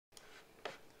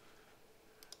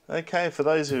Okay, for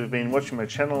those who have been watching my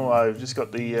channel, I've just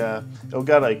got the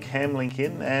Elgato Cam Link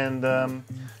in, and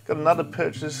got another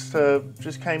purchase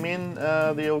just came in,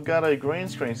 the Elgato Green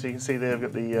Screen. So you can see there I've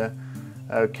got the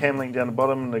Cam Link down the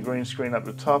bottom and the green screen up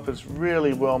the top. It's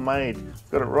really well made.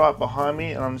 I've got it right behind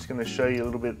me, and I'm just going to show you a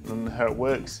little bit on how it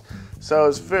works. So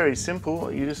it's very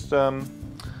simple. You just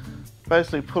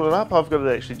basically pull it up. I've got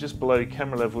it actually just below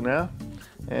camera level now,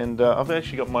 and I've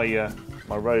actually got my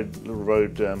my little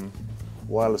Rode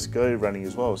wireless Go running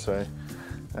as well. So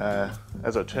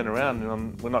as I turn around,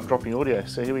 and we're not dropping audio.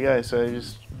 So here we go. So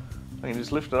I can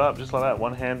just lift it up just like that,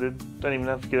 one-handed. Don't even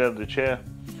have to get out of the chair.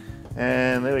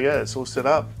 And there we go, it's all set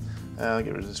up. I'll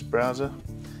get rid of this browser.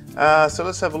 So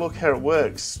let's have a look how it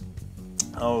works.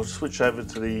 I'll switch over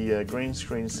to the green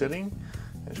screen setting,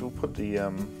 and we'll put the,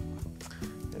 there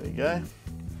we go.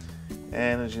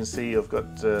 And as you can see, I've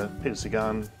got Peter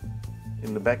Sagan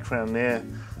in the background there.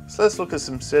 So let's look at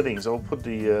some settings. I'll put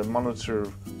the monitor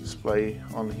display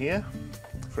on here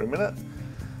for a minute.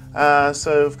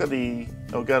 So I've got the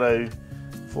Elgato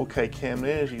 4K cam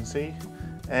there, as you can see.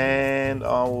 And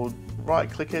I'll right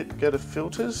click it, go to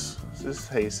filters. So this is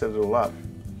how you set it all up.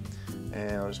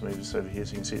 And I'll just move this over here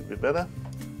so you can see it a bit better.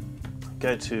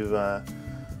 Go to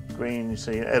green,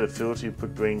 so you add a filter, you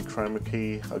put green chroma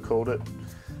key, I called it.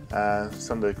 It's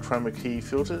under chroma key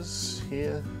filters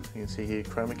here. You can see here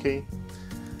chroma key.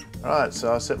 Alright,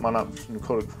 so I set mine up and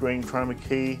called it green chroma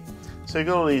key. So you've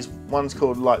got all these ones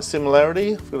called like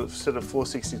similarity. I've got it set at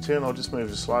 462, and I'll just move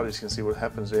the slider so you can see what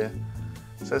happens there.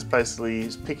 So that's basically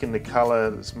it's picking the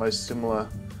colour that's most similar,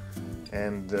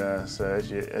 and so as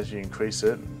you increase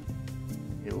it,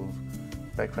 your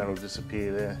background will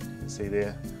disappear there. You can see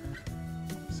there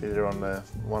on the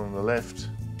one on the left.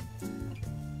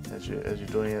 As you're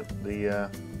doing it, the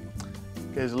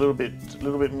goes a little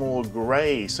bit more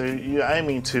grey. So you're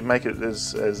aiming to make it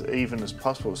as even as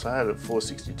possible. So I had it at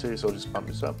 462, so I'll just bump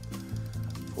this up.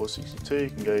 462. You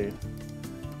can go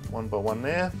one by one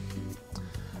there.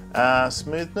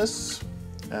 Smoothness,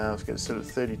 I've got it set at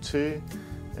 32,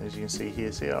 and as you can see here,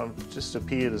 see how it just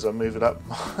appeared as I move it up,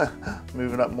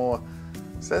 moving up more.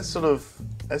 So that's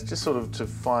just sort of to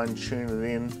fine tune it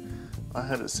in. I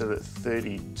had it set at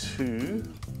 32,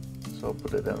 so I'll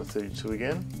put that down to 32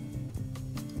 again.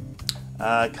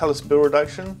 Colour spill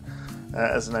reduction,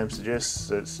 as the name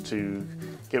suggests, it's to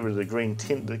get rid of the green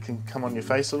tint that can come on your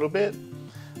face a little bit.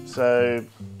 So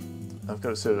I've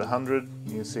got it set at 100.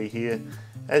 You can see here,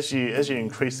 as you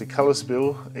increase the colour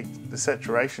spill, the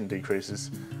saturation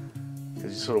decreases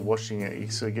because you're sort of washing it.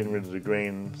 You're sort of getting rid of the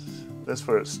green. That's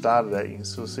where it started at. You can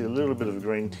sort of see a little bit of a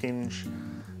green tinge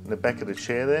in the back of the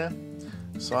chair there.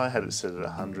 So I had it set at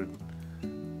 100.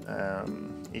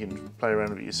 You can play around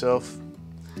with it yourself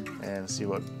and see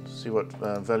what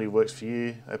value works for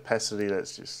you. Opacity,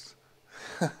 that's just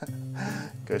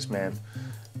Ghost Man.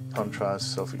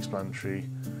 Contrast, self-explanatory.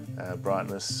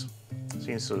 Brightness. So you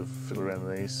can sort of fiddle around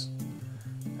with these.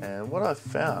 And what I've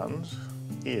found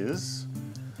is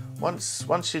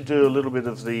once you do a little bit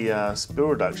of the spill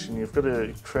reduction, you've got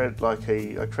to create I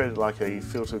created like a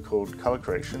filter called color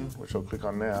correction, which I'll click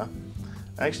on now.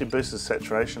 I actually boost the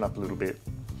saturation up a little bit.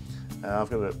 I've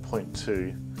got it at 0.2, so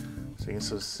you can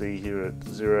sort of see here at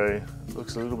 0, it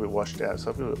looks a little bit washed out, so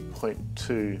I've got it at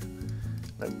 0.2.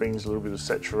 That brings a little bit of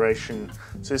saturation.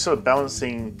 So you're sort of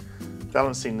balancing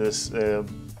this the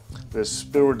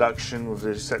spill reduction with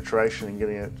the saturation and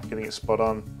getting it spot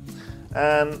on.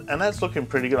 And that's looking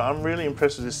pretty good. I'm really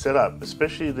impressed with this setup,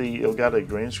 especially the Elgato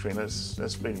Green Screen.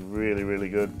 That's been really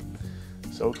good.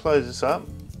 So we'll close this up,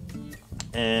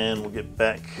 and we'll get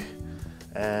back,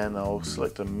 and I'll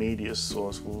select a media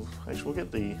source. We'll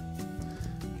get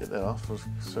that off.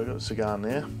 So I've got the cigar in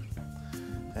there,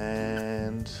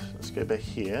 and let's go back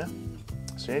here.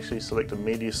 So you actually select a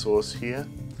media source here,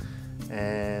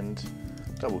 and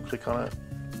double click on it.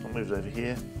 I'll move it over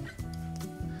here.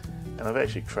 And I've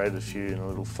actually created a few in a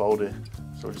little folder,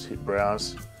 so I'll just hit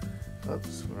browse.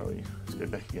 Oops, let's go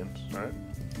back again. Alright.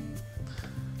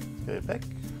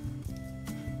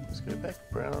 Let's go back,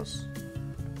 browse.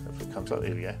 Hopefully it comes up,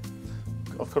 there we go.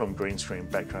 I've got them green screen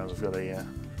backgrounds, I've got a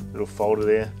little folder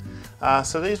there.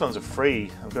 So these ones are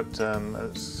free. I've got a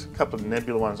couple of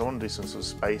nebula ones. I want to do some sort of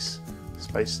space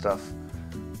stuff.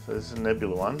 So this is a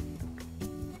nebula one.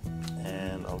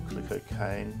 And I'll click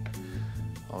OK.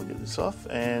 I'll get this off,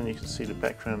 and you can see the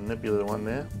background nebula one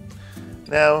there.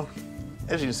 Now,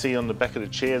 as you can see on the back of the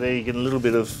chair there, you get a little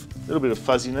bit of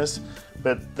fuzziness,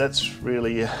 but that's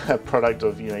really a product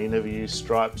of you never use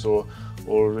stripes or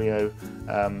because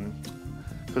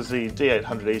the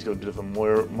D800E's got a bit of a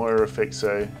Mohr effect,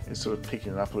 so it's sort of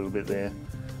picking it up a little bit there.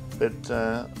 but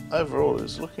overall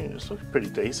it's looking pretty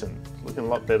decent. It's looking a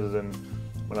lot better than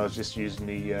when I was just using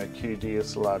the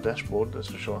QDSLR dashboard, that's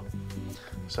for sure.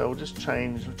 So we'll just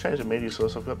change the media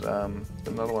source. I've got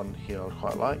another one here I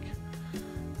quite like.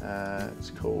 It's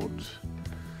called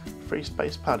Free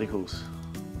Space Particles.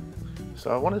 So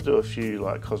I want to do a few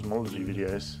like cosmology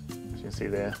videos, as you can see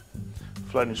there,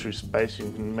 floating through space.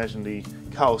 You can imagine the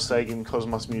Carl Sagan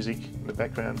Cosmos music in the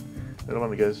background. And the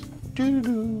one that goes doo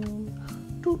doo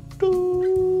doo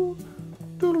doo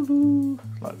doo doo,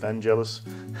 like Vangelis.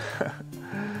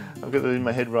 I've got that in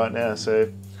my head right now,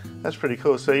 so that's pretty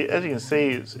cool. So as you can see,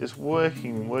 it's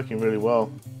working really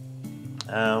well.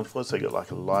 I've also got like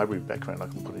a library background I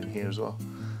can put in here as well.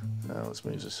 Let's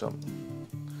move this up.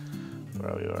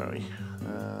 Where are we?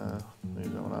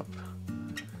 Move that one up.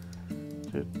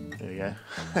 There we go.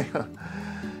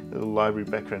 A little library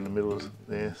background in the middle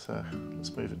there, so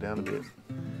let's move it down a bit.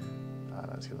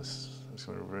 That's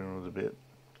going to ruin it a bit.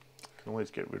 Can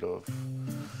always get rid of.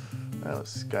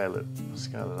 Let's scale it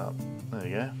up. There we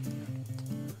go.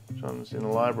 John's in the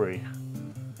library.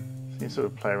 So you sort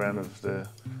of play around with the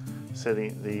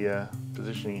setting, the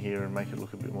positioning here, and make it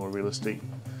look a bit more realistic.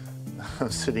 I'm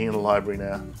sitting in a library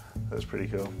now. That's pretty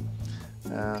cool.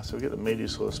 So we get the media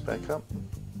source back up.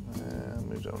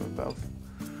 Move that one above.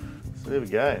 So there we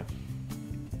go.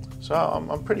 So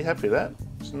I'm pretty happy with that.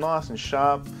 It's nice and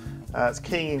sharp. It's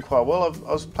keying in quite well.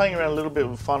 I was playing around a little bit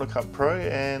with Final Cut Pro,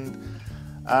 and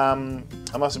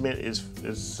I must admit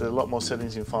it's a lot more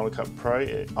settings in Final Cut Pro.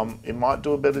 It might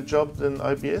do a better job than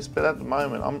OBS, but at the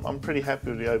moment I'm pretty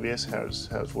happy with the OBS, how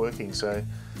it's working. So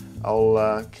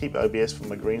I'll keep OBS for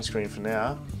my green screen for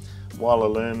now, while I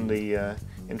learn the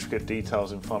intricate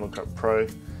details in Final Cut Pro,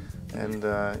 and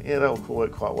yeah, that'll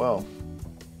work quite well.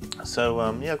 So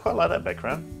yeah, I quite like that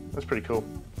background. That's pretty cool.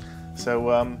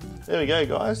 So there we go,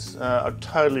 guys. I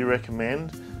totally recommend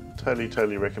the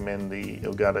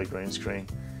Elgato Green Screen.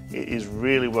 It is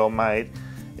really well made.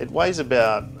 It weighs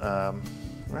about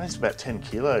 10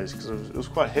 kilos because it was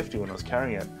quite hefty when I was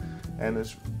carrying it, and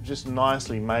it's just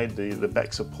nicely made. The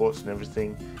back supports and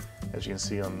everything, as you can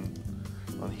see on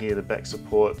here, the back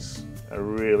supports are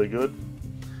really good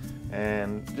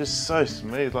and just so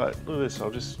smooth. Like, look at this. I'll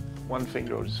just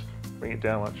bring it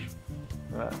down much.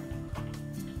 Right.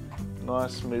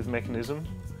 Nice smooth mechanism,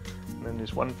 and then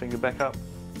just one finger back up,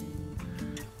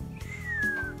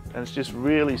 and it's just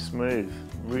really smooth,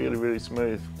 really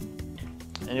smooth.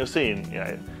 And you'll see,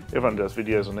 everyone does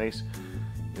videos on these.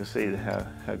 You'll see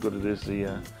how good it is.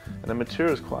 And the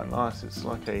material is quite nice. It's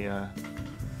like it's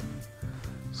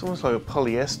almost like a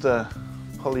polyester,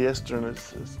 and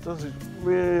it does a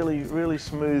really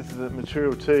smooth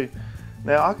material too.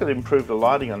 Now I could improve the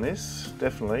lighting on this,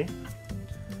 definitely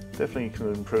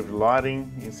can improve the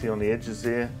lighting. You can see on the edges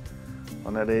there,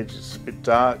 on that edge it's a bit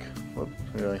dark. Well,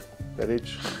 really, that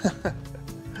edge.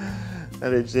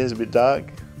 That edge there's a bit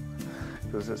dark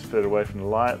because that's further away from the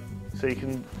light. So you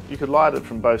could light it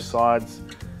from both sides,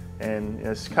 and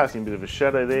it's casting a bit of a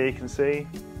shadow there, you can see.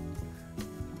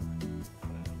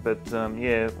 But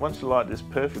yeah, once you light this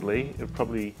perfectly, it'll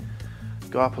probably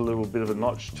go up a little bit of a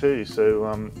notch too.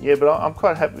 So yeah, but I'm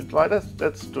quite happy. Like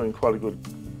that's doing quite a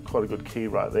good key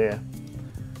right there.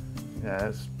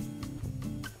 Yeah,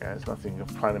 there's nothing to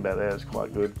complain about that. It's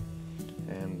quite good.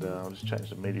 And I'll just change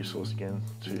the media source again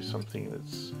to something that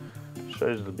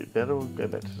shows it a bit better. We'll go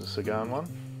back to the Sagan one.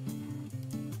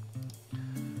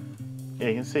 Yeah,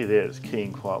 you can see there it's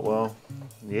keying quite well.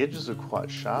 The edges are quite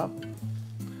sharp.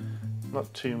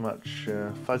 Not too much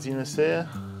fuzziness there.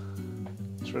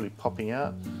 It's really popping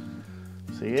out.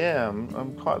 So yeah,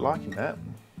 I'm quite liking that.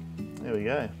 There we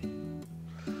go.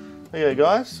 There you go,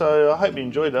 guys. So I hope you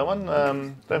enjoyed that one.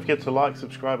 Don't forget to like,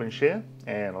 subscribe and share,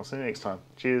 and I'll see you next time.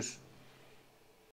 Cheers.